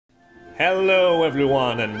Hello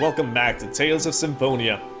everyone and welcome back to Tales of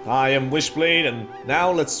Symphonia. I am Wishblade and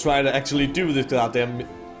now let's try to actually do this goddamn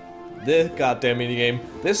minigame.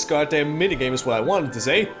 This goddamn minigame is what I wanted to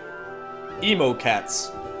say. Emo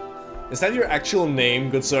Cats. Is that your actual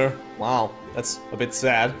name, good sir? Wow, that's a bit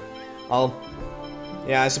sad.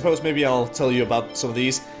 I suppose maybe I'll tell you about some of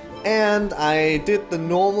these. And I did the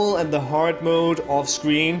normal and the hard mode off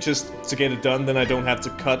screen just to get it done, then I don't have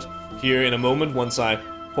to cut here in a moment once I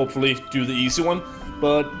hopefully do the easy one.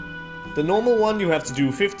 But the normal one you have to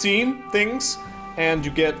do 15 things and you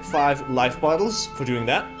get 5 life bottles for doing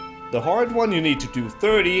that. The hard one you need to do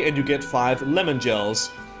 30 and you get 5 lemon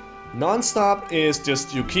gels. Non-stop is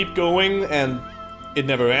just you keep going and it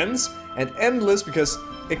never ends. And endless, because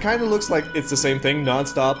it kind of looks like it's the same thing,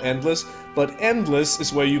 non-stop, endless. But endless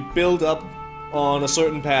is where you build up on a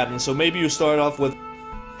certain pattern. So maybe you start off with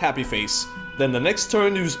happy face. Then the next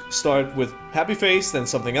turn you start with happy face, then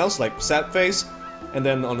something else like sad face. And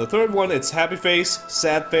then on the third one it's happy face,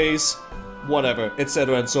 sad face, whatever,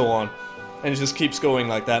 etc. and so on. And it just keeps going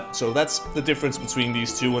like that. So that's the difference between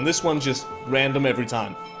these two. And this one's just random every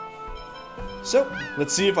time. So,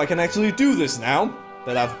 let's see if I can actually do this now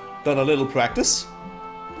that I've done a little practice.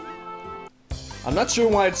 I'm not sure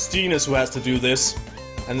why it's Genius who has to do this.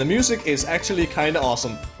 And the music is actually kinda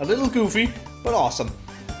awesome. A little goofy, but awesome.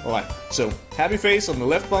 Alright, so happy face on the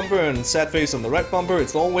left bumper and sad face on the right bumper.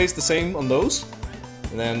 It's always the same on those.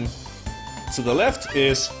 And then to the left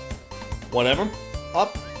is whatever.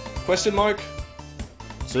 Up, question mark.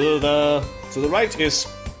 To the right is,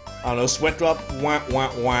 I don't know, sweat drop, wah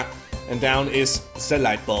wah wah. And down is the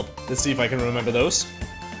light bulb. Let's see if I can remember those.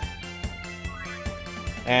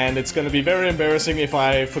 And it's gonna be very embarrassing if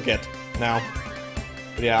I forget now.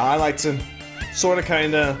 But yeah, I like to sorta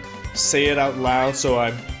kinda say it out loud so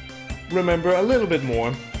I remember a little bit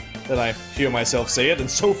more that I hear myself say it, and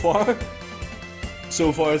so far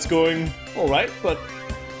it's going alright, but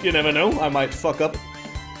you never know, I might fuck up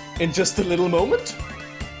in just a little moment.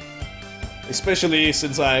 Especially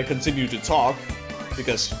since I continue to talk,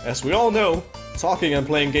 because as we all know, talking and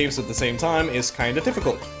playing games at the same time is kinda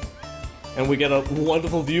difficult. And we get a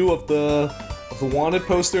wonderful view of the wanted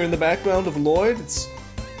poster in the background of Lloyd. It's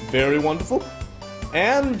very wonderful.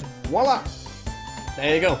 And voila!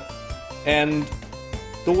 There you go. And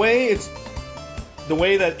the way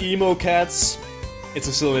that Emo Cats, it's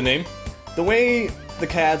a silly name, the way the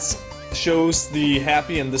cats shows the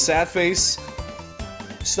happy and the sad face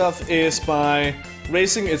stuff is by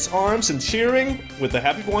raising its arms and cheering with the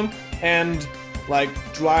happy one, and like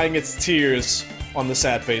drying its tears on the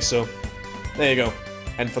sad face, so there you go.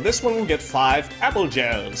 And for this one we'll get 5 apple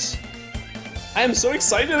gels. I am so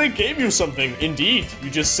excited I gave you something! Indeed,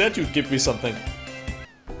 you just said you'd give me something.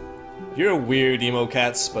 You're weird, Emo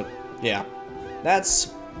Cats, but yeah. That's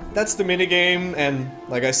the minigame, and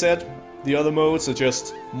like I said, the other modes are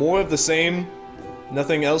just more of the same.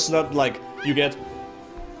 Nothing else, not like you get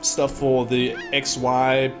stuff for the X,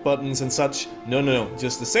 Y buttons and such. No,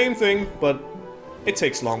 just the same thing, but it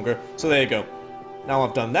takes longer. So there you go. Now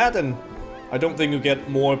I've done that, and I don't think you get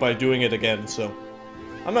more by doing it again, so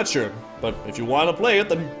I'm not sure. But if you want to play it,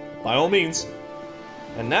 then by all means.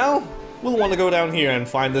 And now, we'll want to go down here and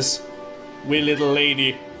find this wee little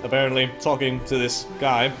lady, apparently, talking to this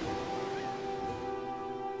guy.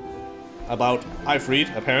 About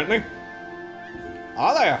Ifrit, apparently.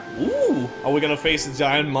 Ah there! Ooh! Are we gonna face a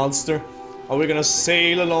giant monster? Are we gonna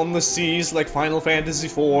sail along the seas like Final Fantasy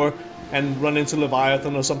IV and run into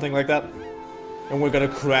Leviathan or something like that? And we're gonna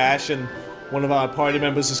crash and one of our party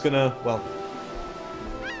members is gonna, well,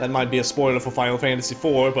 that might be a spoiler for Final Fantasy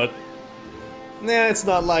IV, but nah, it's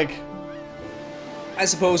not like, I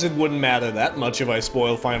suppose it wouldn't matter that much if I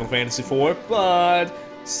spoil Final Fantasy IV, but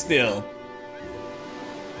still,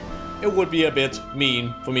 it would be a bit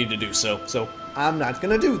mean for me to do so, so I'm not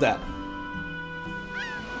gonna do that.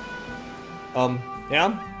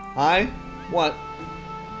 Yeah? Hi? What?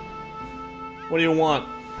 What do you want?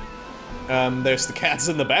 There's the cats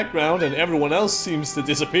in the background and everyone else seems to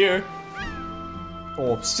disappear.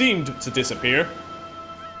 Or seemed to disappear.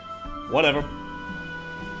 Whatever.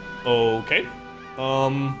 Okay.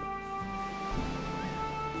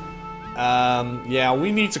 Yeah,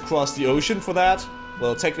 we need to cross the ocean for that.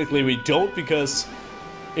 Well, technically we don't, because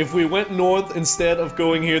if we went north instead of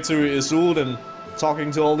going here to Isolde and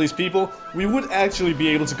talking to all these people, we would actually be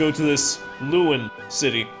able to go to this Lewin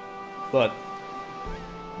city. But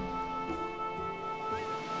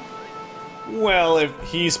well, if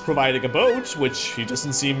he's providing a boat, which he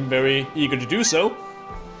doesn't seem very eager to do so,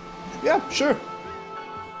 yeah, sure.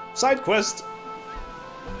 Side quest.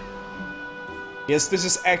 Yes, this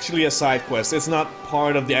is actually a side quest. It's not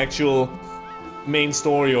part of the actual main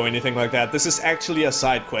story or anything like that. This is actually a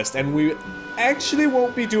side quest, and we actually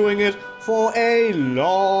won't be doing it for a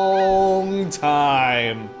long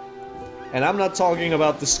time. And I'm not talking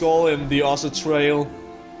about the skull in the Ossa Trail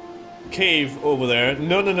cave over there.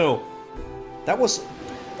 No, no, no. That was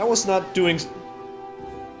not doing...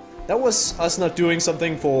 That was us not doing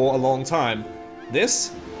something for a long time.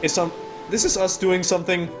 This is us doing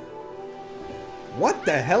something... What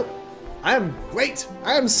the hell? I am great!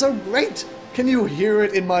 I am so great! Can you hear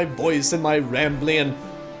it in my voice and my rambling and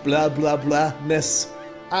blah blah blah-ness?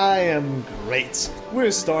 I am great.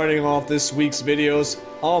 We're starting off this week's videos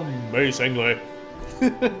amazingly.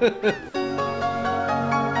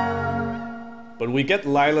 But we get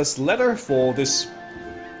Lila's letter for this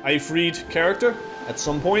Ifrit character at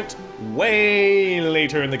some point way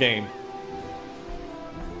later in the game.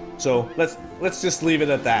 So let's just leave it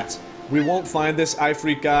at that. We won't find this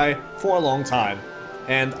Ifrit guy for a long time.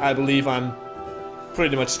 And I believe I'm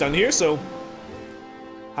pretty much done here, so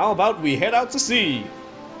how about we head out to sea?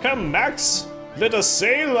 Come, Max! Let us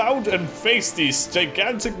sail out and face these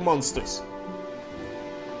gigantic monsters.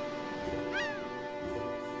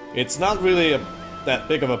 It's not really that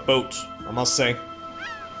big of a boat, I must say.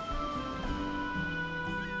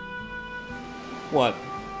 What?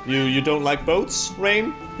 You don't like boats,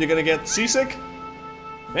 Rain? You're gonna get seasick?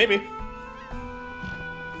 Maybe.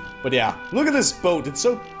 But yeah, look at this boat. It's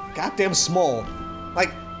so goddamn small.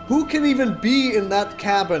 Like, who can even be in that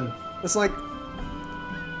cabin? It's like...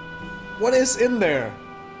 What is in there?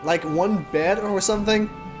 Like one bed or something?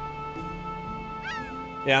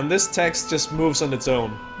 Yeah, and this text just moves on its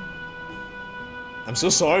own. I'm so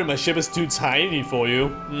sorry, my ship is too tiny for you.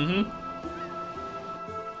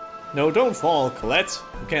 No, don't fall, Colette.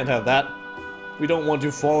 We can't have that. We don't want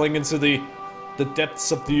you falling into the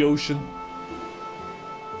depths of the ocean.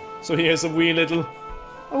 So here's a wee little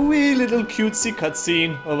cutesy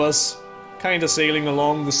cutscene of us kinda sailing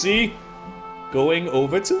along the sea, going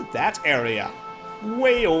over to that area.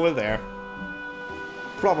 Way over there.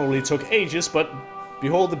 Probably took ages, but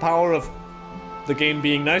behold the power of the game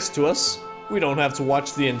being nice to us. We don't have to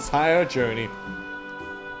watch the entire journey.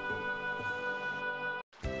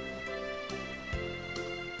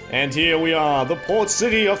 And here we are, the port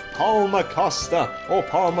city of Palmacosta, or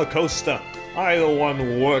Palmacosta. Either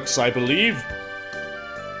one works, I believe.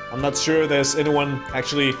 I'm not sure there's anyone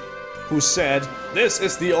actually who said, this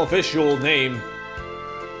is the official name.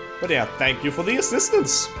 But yeah, thank you for the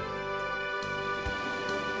assistance.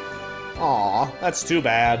 Aw, that's too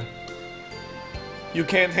bad. You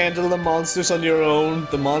can't handle the monsters on your own,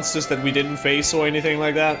 the monsters that we didn't face or anything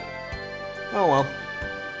like that. Oh well.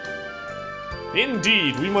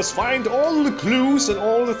 Indeed, we must find all the clues and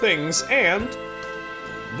all the things, and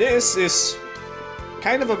this is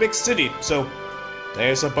kind of a big city, so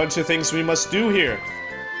there's a bunch of things we must do here.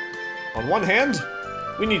 On one hand,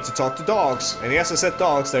 we need to talk to dogs, and yes, I said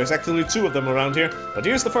dogs, there's actually 2 of them around here, but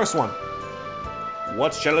here's the first one.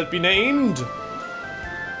 What shall it be named?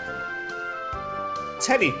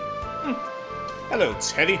 Teddy. Hello,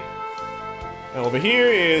 Teddy. And over here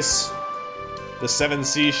is the 7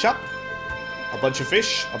 Seas shop. A bunch of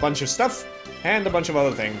fish, a bunch of stuff, and a bunch of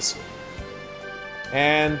other things.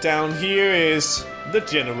 And down here is the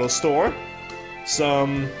general store.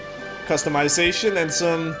 Some customization and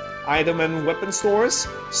some item and weapon stores.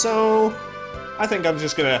 So I think I'm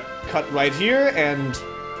just gonna cut right here and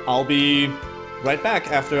I'll be right back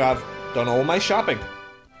after I've done all my shopping.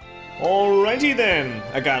 Alrighty then,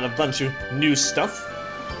 I got a bunch of new stuff.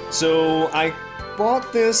 So I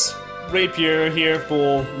bought this rapier here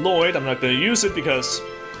for Lloyd. I'm not going to use it because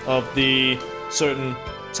of the certain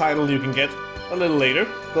title you can get a little later,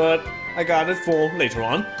 but I got it for later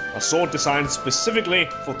on. A sword designed specifically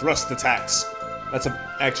for thrust attacks. That's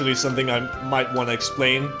actually something I might want to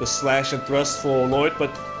explain, the slash and thrust for Lloyd, but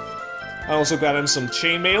I also got him some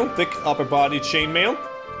chainmail, thick upper body chainmail.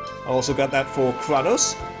 I also got that for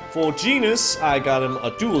Kratos. For Genus, I got him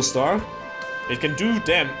a dual star. It can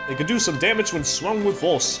do some damage when swung with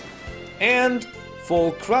force. And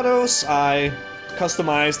for Kratos, I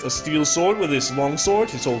customized a steel sword with his longsword,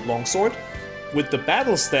 his old longsword. With the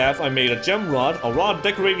battle staff, I made a gem rod, a rod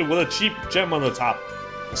decorated with a cheap gem on the top.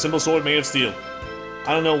 A simple sword made of steel.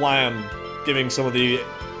 I don't know why I'm giving some of the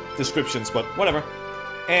descriptions, but whatever.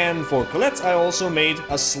 And for Colette, I also made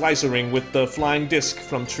a slicer ring with the flying disc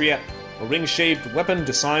from Triet, a ring-shaped weapon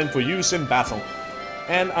designed for use in battle.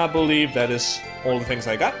 And I believe that is all the things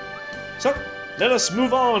I got. So, let us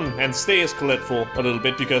move on and stay as Colette for a little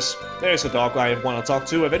bit because there's a dog I want to talk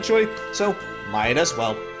to eventually, so might as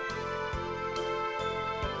well.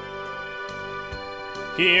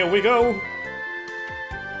 Here we go.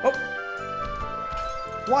 Oh.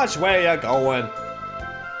 Watch where you're going.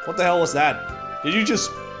 What the hell was that?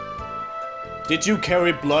 Did you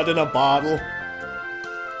carry blood in a bottle?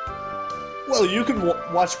 Well, you can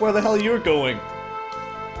watch where the hell you're going.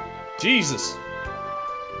 Jesus.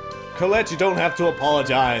 Colette, you don't have to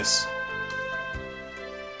apologize.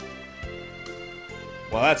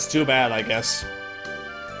 Well, that's too bad, I guess.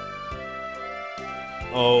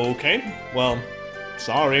 Okay, well,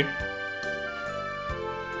 sorry.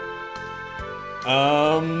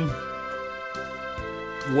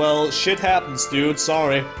 Well, shit happens, dude,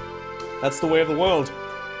 sorry. That's the way of the world.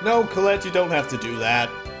 No, Colette, you don't have to do that.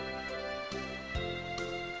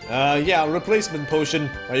 Yeah, replacement potion.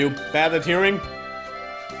 Are you bad at hearing?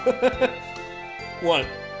 What?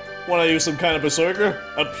 What, are you some kind of berserker?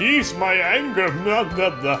 Appease my anger.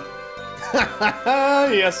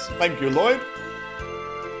 Yes, thank you, Lloyd.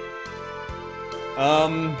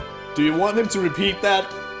 Do you want him to repeat that?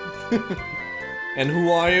 And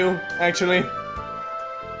who are you, actually?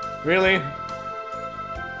 Really?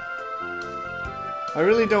 I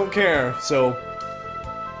really don't care, so...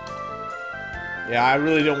 Yeah, I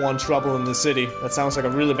really don't want trouble in the city. That sounds like a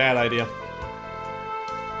really bad idea.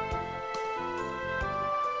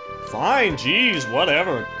 Fine, jeez,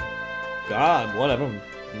 whatever. God, whatever.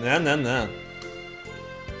 Nah.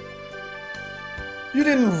 You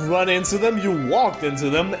didn't run into them, you walked into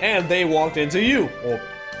them, and they walked into you. Or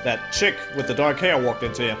that chick with the dark hair walked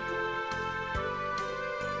into you.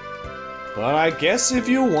 But I guess if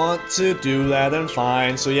you want to do that, then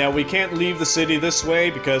fine. So yeah, we can't leave the city this way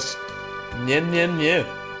because... Yeah.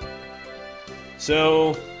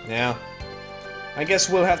 So, yeah. I guess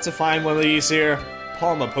we'll have to find one of these here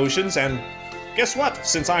Palma potions, and guess what?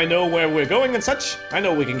 Since I know where we're going and such, I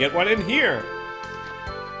know we can get one in here.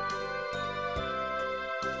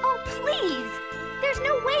 Oh, please! There's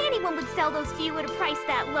no way anyone would sell those to you at a price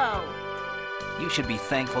that low. You should be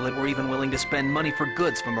thankful that we're even willing to spend money for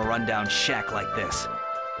goods from a rundown shack like this.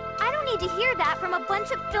 I don't need to hear that from a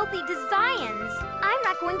bunch of filthy designs. I'm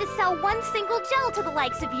not going to sell one single gel to the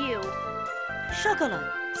likes of you. Chocolat,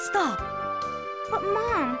 stop. But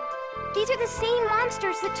Mom, these are the same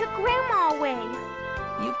monsters that took Grandma away.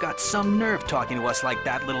 You've got some nerve talking to us like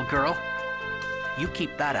that, little girl. You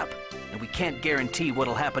keep that up, and we can't guarantee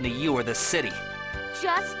what'll happen to you or the city.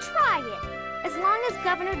 Just try it. As long as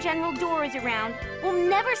Governor General Dorr is around, we'll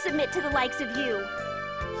never submit to the likes of you.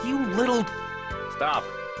 You little... Stop.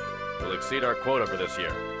 We'll exceed our quota for this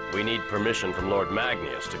year. We need permission from Lord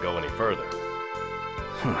Magnus to go any further.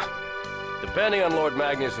 Depending on Lord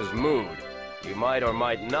Magnus's mood, you might or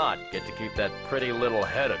might not get to keep that pretty little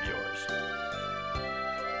head of yours.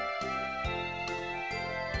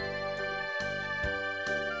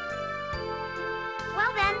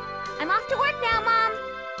 Well then, I'm off to work now, Mom.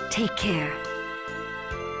 Take care.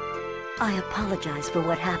 I apologize for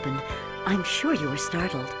what happened. I'm sure you were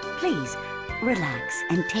startled. Please, relax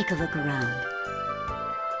and take a look around.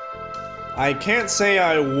 I can't say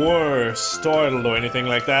I were startled or anything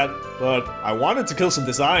like that, but I wanted to kill some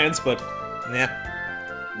designs, but nah.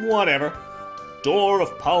 Whatever. Door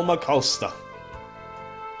of Palmacosta.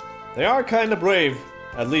 They are kinda brave.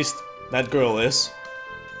 At least, that girl is.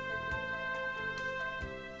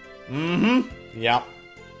 Yeah.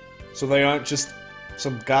 So they aren't just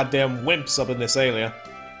some goddamn wimps up in this area.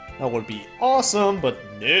 That would be awesome, but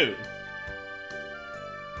no.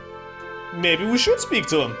 Maybe we should speak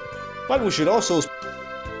to him. But we should also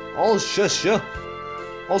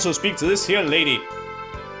speak to this here lady.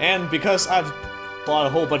 And because I've bought a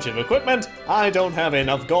whole bunch of equipment, I don't have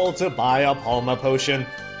enough gold to buy a Palma potion.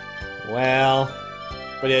 Well,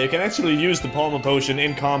 but yeah, you can actually use the Palma potion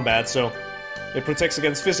in combat, so it protects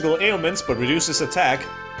against physical ailments but reduces attack.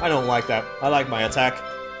 I don't like that. I like my attack.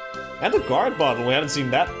 And a guard bottle, we haven't seen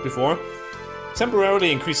that before.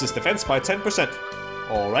 Temporarily increases defense by 10%.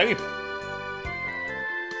 Alrighty.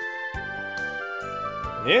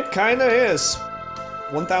 It kinda is.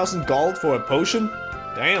 1,000 gold for a potion?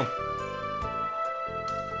 Damn.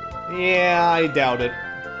 Yeah, I doubt it.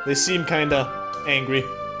 They seem kinda angry.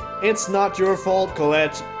 It's not your fault,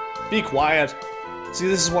 Colette. Be quiet. See,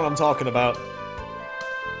 this is what I'm talking about.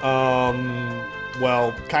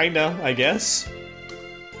 Well, kinda, I guess.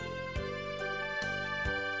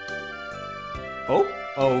 Oh,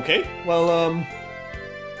 okay. Well,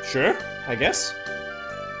 sure, I guess.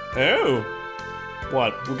 Oh.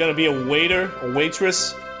 What, we're gonna be a waiter? A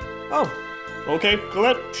waitress? Oh, okay,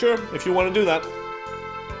 Colette, sure, if you want to do that.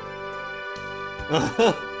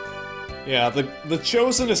 Yeah, the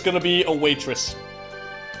chosen is gonna be a waitress.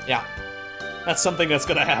 Yeah, that's something that's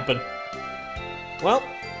gonna happen. Well,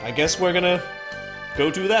 I guess we're gonna go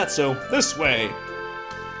do that, so this way.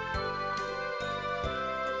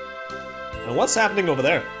 And what's happening over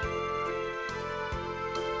there?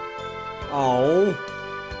 Oh.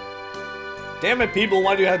 Damn it, people,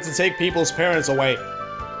 why do you have to take people's parents away?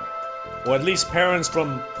 Or at least parents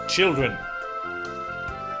from children.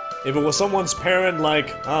 If it was someone's parent,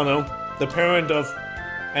 like, I don't know, the parent of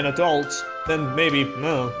an adult, then maybe,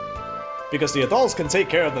 no. Because the adults can take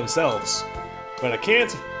care of themselves. But a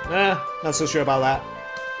kid? Not so sure about that.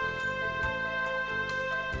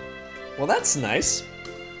 Well, that's nice.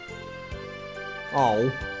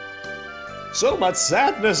 Oh. So much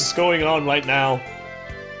sadness going on right now.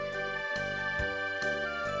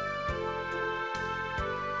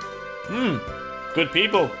 Good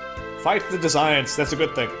people. Fight the designs, that's a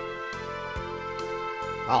good thing.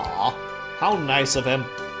 Aw, how nice of him.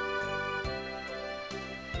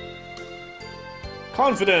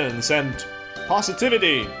 Confidence and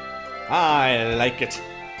positivity. I like it.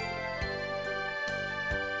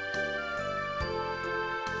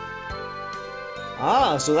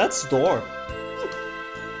 Ah, so that's the door.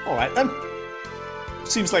 Alright then.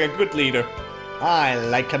 Seems like a good leader. I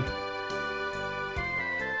like him.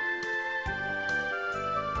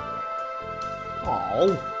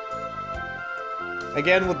 Oh.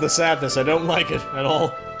 Again with the sadness, I don't like it at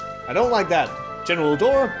all. I don't like that. General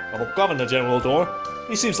Door? Oh, Governor General Door.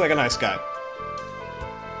 He seems like a nice guy.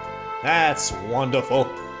 That's wonderful.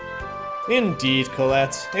 Indeed,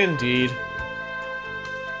 Colette. Indeed.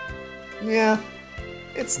 Yeah,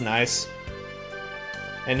 it's nice.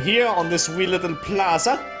 And here on this wee little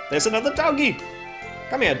plaza, there's another doggy.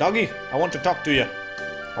 Come here, doggy. I want to talk to you.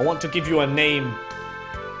 I want to give you a name.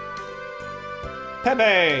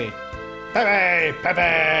 Pepe! Pepe!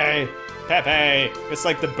 Pepe! Pepe! It's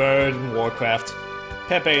like the bird in Warcraft.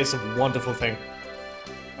 Pepe is a wonderful thing.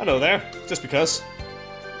 Hello there, just because.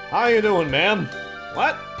 How you doing, ma'am?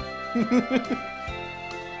 What?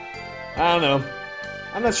 I don't know.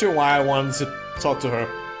 I'm not sure why I wanted to talk to her.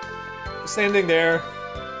 Standing there,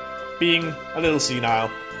 being a little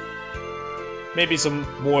senile. Maybe some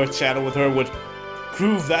more chatter with her would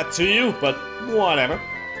prove that to you, but whatever.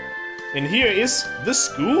 And here is the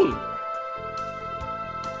school.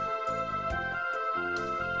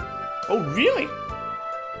 Oh, really?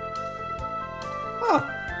 Huh.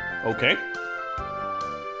 Okay.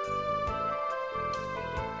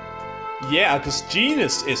 Yeah, because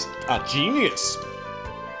Genus is a genius.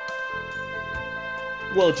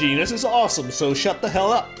 Well, Genus is awesome, so shut the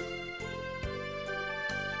hell up.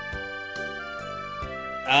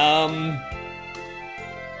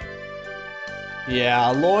 Yeah,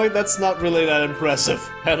 Lloyd, that's not really that impressive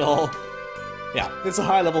at all. Yeah, it's a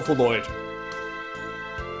high level for Lloyd.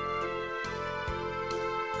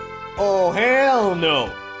 Oh, hell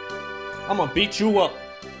no! I'm gonna beat you up.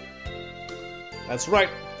 That's right.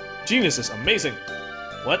 Genus is amazing.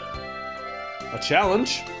 What? A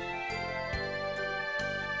challenge?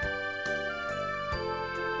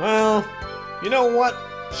 Well, you know what?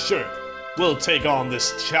 Sure. We'll take on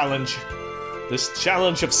this challenge. This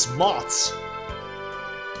challenge of smarts.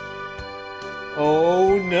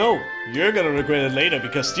 Oh no, you're gonna regret it later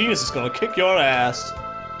because Genus is gonna kick your ass.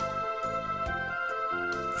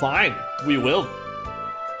 Fine, we will.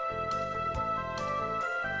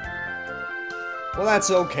 Well, that's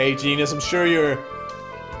okay, Genus. I'm sure you're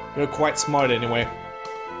quite smart anyway.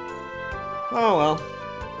 Oh well,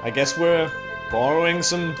 I guess we're borrowing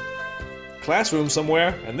some classroom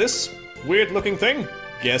somewhere, and this weird-looking thing.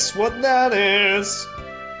 Guess what that is?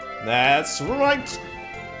 That's right.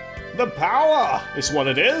 The power is what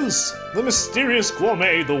it is. The mysterious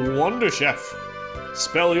gourmet, the Wonder Chef.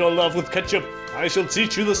 Spell your love with ketchup. I shall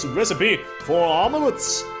teach you this recipe for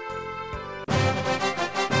omelets.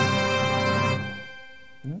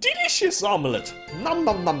 Delicious omelet. Nom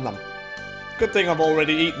nom nom nom. Good thing I've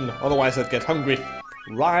already eaten, otherwise I'd get hungry.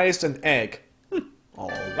 Rice and egg.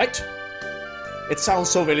 Alright. It sounds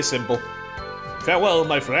so very simple. Farewell,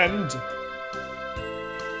 my friend.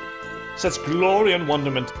 Such glory and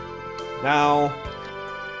wonderment. Now,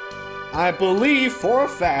 I believe for a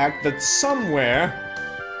fact that somewhere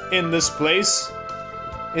in this place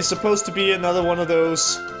is supposed to be another one of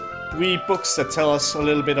those wee books that tell us a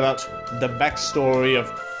little bit about the backstory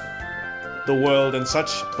of the world and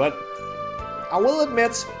such, but I will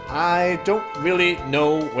admit, I don't really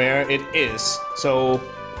know where it is. So,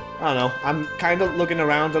 I don't know, I'm kind of looking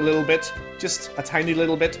around a little bit, just a tiny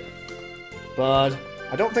little bit, but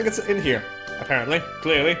I don't think it's in here, apparently,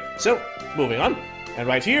 clearly. So, moving on. And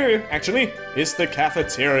right here, actually, is the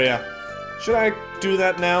cafeteria. Should I do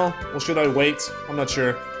that now, or should I wait? I'm not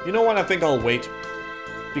sure. You know what, I think I'll wait.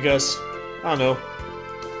 Because, I don't know,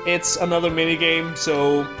 it's another minigame,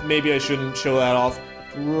 so maybe I shouldn't show that off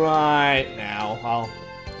right now.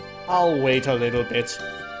 I'll wait a little bit.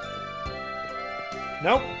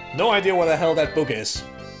 Nope, no idea what the hell that book is.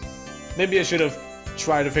 Maybe I should have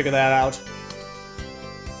tried to figure that out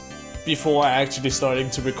before actually starting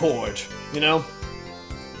to record, you know?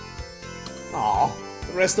 Aw,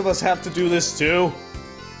 the rest of us have to do this too.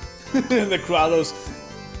 The Kratos.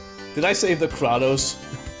 Did I say the Kratos?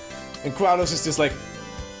 And Kratos is just like,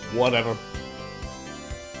 whatever.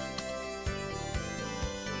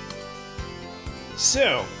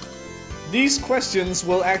 So, these questions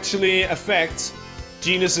will actually affect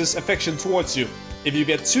Genus's affection towards you. If you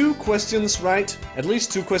get 2 questions right, at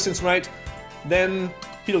least 2 questions right, then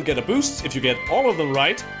he'll get a boost. If you get all of them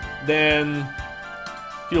right, then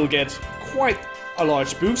he'll get quite a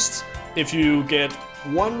large boost. If you get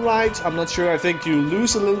 1 right, I'm not sure, I think you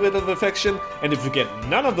lose a little bit of affection. And if you get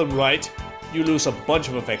none of them right, you lose a bunch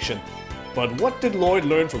of affection. But what did Lloyd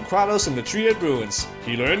learn from Kratos in the Triad Ruins?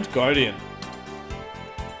 He learned Guardian.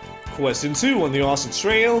 Question 2 on the Awesome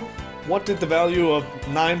Trail. What did the value of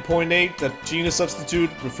 9.8 that Genus substitute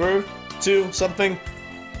refer to? Something?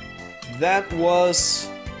 That was...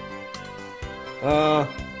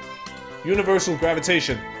 universal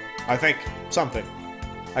gravitation. I think. Something.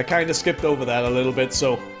 I kinda skipped over that a little bit,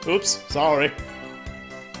 so... Oops, sorry.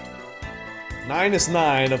 9 is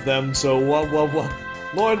 9 of them, so what?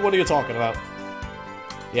 Lloyd, what are you talking about?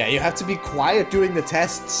 Yeah, you have to be quiet doing the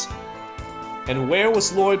tests. And where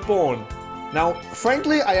was Lloyd born? Now,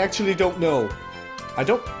 frankly, I actually don't know.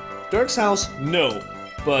 Dirk's house, no.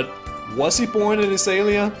 But was he born in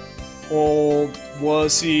Isalia? Or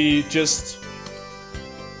was he just...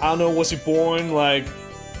 I don't know, was he born like...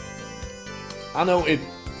 I don't know,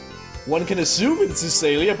 one can assume it's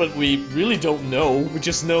Isalia, but we really don't know. We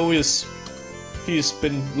just know he's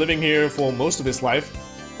been living here for most of his life.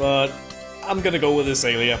 But I'm gonna go with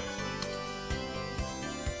Isalia.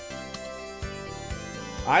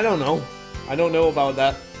 I don't know. I don't know about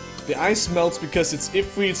that. The ice melts because it's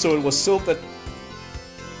Ifrit, so it was silt that...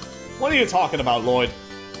 What are you talking about, Lloyd?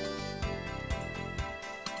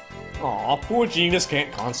 Aw, poor Genus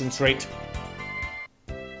can't concentrate.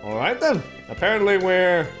 Alright then. Apparently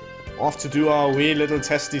we're off to do our wee little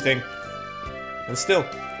testy thing. And still,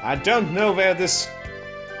 I don't know where this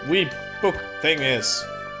wee book thing is.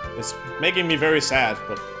 It's making me very sad,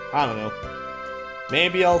 but I don't know.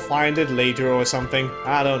 Maybe I'll find it later or something.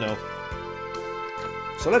 I don't know.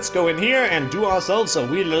 So let's go in here and do ourselves a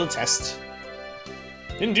wee little test.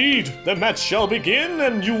 Indeed, the match shall begin,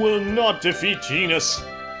 and you will not defeat Genus.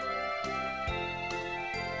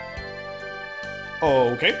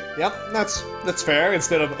 Okay, yep, that's fair.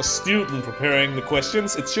 Instead of a student preparing the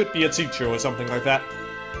questions, it should be a teacher or something like that.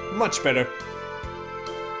 Much better.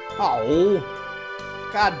 Oh,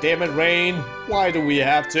 god damn it, Rain. Why do we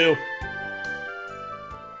have to?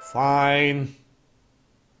 Fine.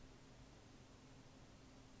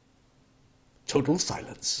 Total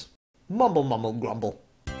silence. Mumble, mumble, grumble.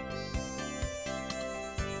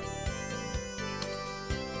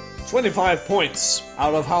 25 points.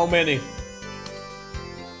 Out of how many?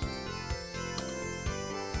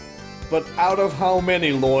 But out of how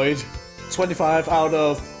many, Lloyd? 25 out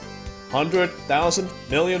of 100, 1,000,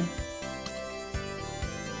 million?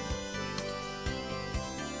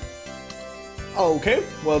 Okay,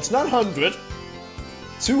 well it's not 100.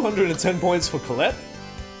 210 points for Colette.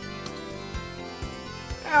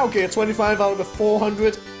 Okay, 25 out of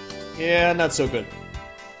 400. Yeah, not so good.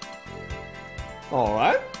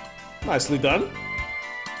 Alright. Nicely done.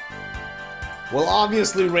 Well,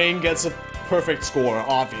 obviously Rain gets a perfect score,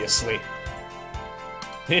 obviously.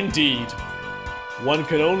 Indeed. One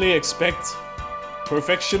can only expect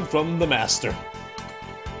perfection from the master.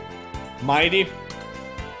 Mighty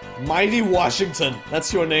Washington,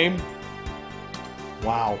 that's your name?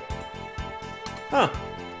 Wow. Huh.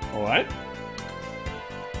 Alright.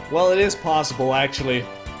 Well, it is possible, actually.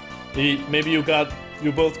 Maybe you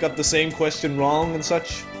both got the same question wrong and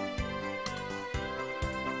such.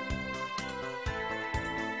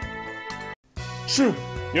 True,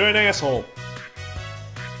 you're an asshole.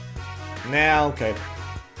 Nah, okay.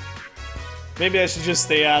 Maybe I should just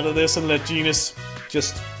stay out of this and let Genus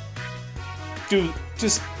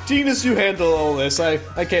Genus, you handle all this. I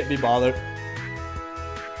can't be bothered.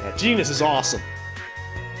 Yeah, Genus is awesome.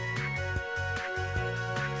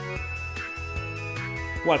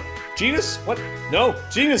 What? Genus? What? No,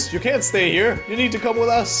 Genus, you can't stay here. You need to come with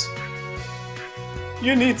us.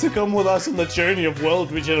 You need to come with us on the journey of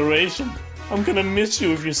world regeneration. I'm gonna miss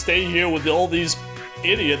you if you stay here with all these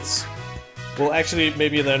idiots. Well, actually,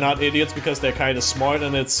 maybe they're not idiots because they're kind of smart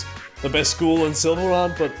and it's the best school in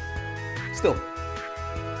Silverrun, but still.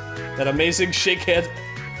 That amazing shakehead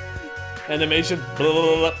animation. Blah,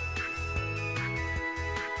 blah, blah.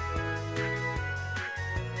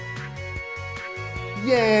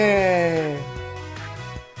 Yeah!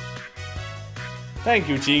 Thank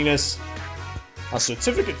you, Genus. A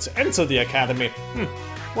certificate to enter the academy.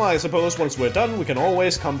 Well, I suppose once we're done, we can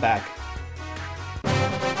always come back.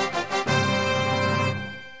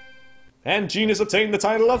 And Genus obtained the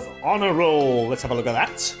title of Honor Roll. Let's have a look at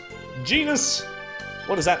that. Genus!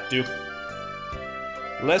 What does that do?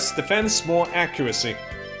 Less defense, more accuracy.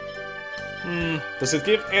 Does it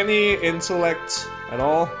give any intellect at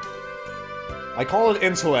all? I call it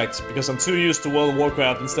intellect because I'm too used to World of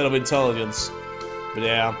Warcraft instead of intelligence. But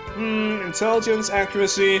yeah, intelligence,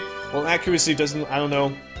 accuracy. Well, accuracy doesn't, I don't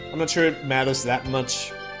know. I'm not sure it matters that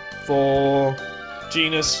much for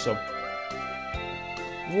Genus, so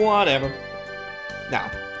whatever. Now,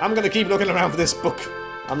 I'm gonna keep looking around for this book.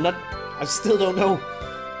 I still don't know.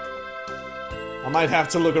 I might have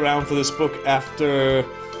to look around for this book after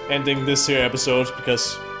ending this here episode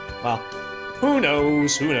because, well, who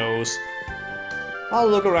knows, who knows. I'll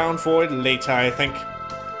look around for it later, I think.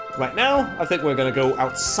 Right now, I think we're gonna go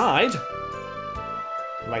outside.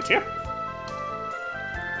 Right here.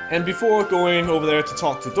 And before going over there to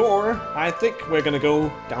talk to Dor, I think we're gonna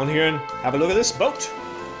go down here and have a look at this boat.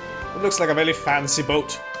 It looks like a very fancy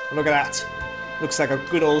boat. Look at that. Looks like a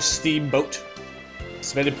good old steamboat.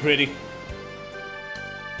 It's very pretty.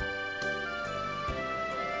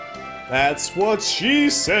 That's what she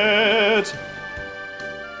said!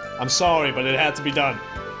 I'm sorry, but it had to be done.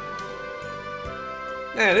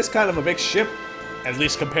 Man, it's kind of a big ship, at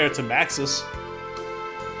least compared to Max's.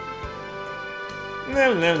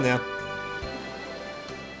 No.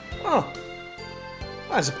 Oh,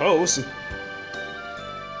 I suppose.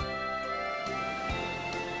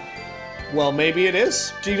 Well, maybe it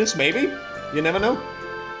is. Genus, maybe. You never know.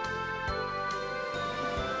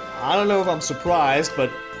 I don't know if I'm surprised,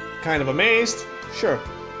 but kind of amazed. Sure.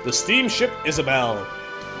 The steamship Isabel.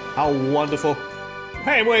 How wonderful.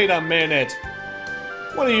 Hey, wait a minute.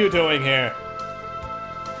 What are you doing here?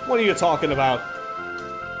 What are you talking about?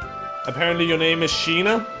 Apparently your name is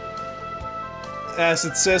Sheena? As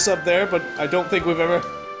it says up there, but I don't think we've ever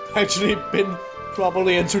actually been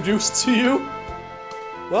properly introduced to you.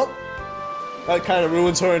 Well, that kind of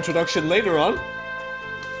ruins her introduction later on.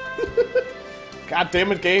 God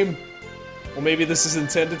damn it, game. Or maybe this is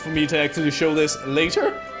intended for me to actually show this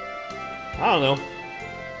later? I don't know.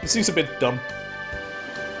 It seems a bit dumb.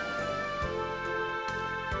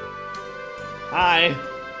 Hi.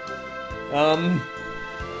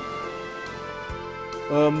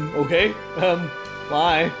 Okay.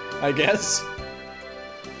 Bye, I guess.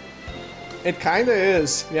 It kinda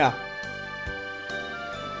is, yeah.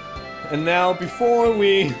 And now, before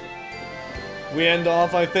we end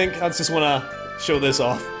off, I think I just wanna show this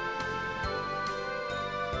off.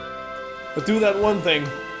 But do that one thing.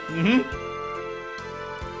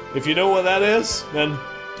 If you know what that is, then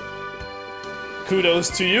kudos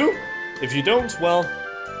to you. If you don't, well,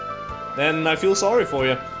 then I feel sorry for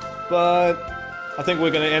you. But I think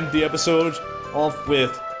we're gonna end the episode off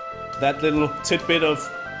with that little tidbit of,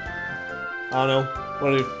 I don't know,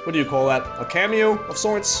 what do you call that? A cameo of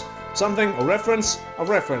sorts? Something? A reference? A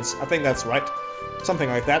reference. I think that's right. Something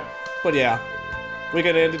like that. But yeah, we're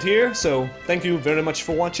gonna end it here, so thank you very much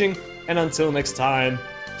for watching, and until next time,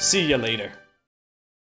 see ya later.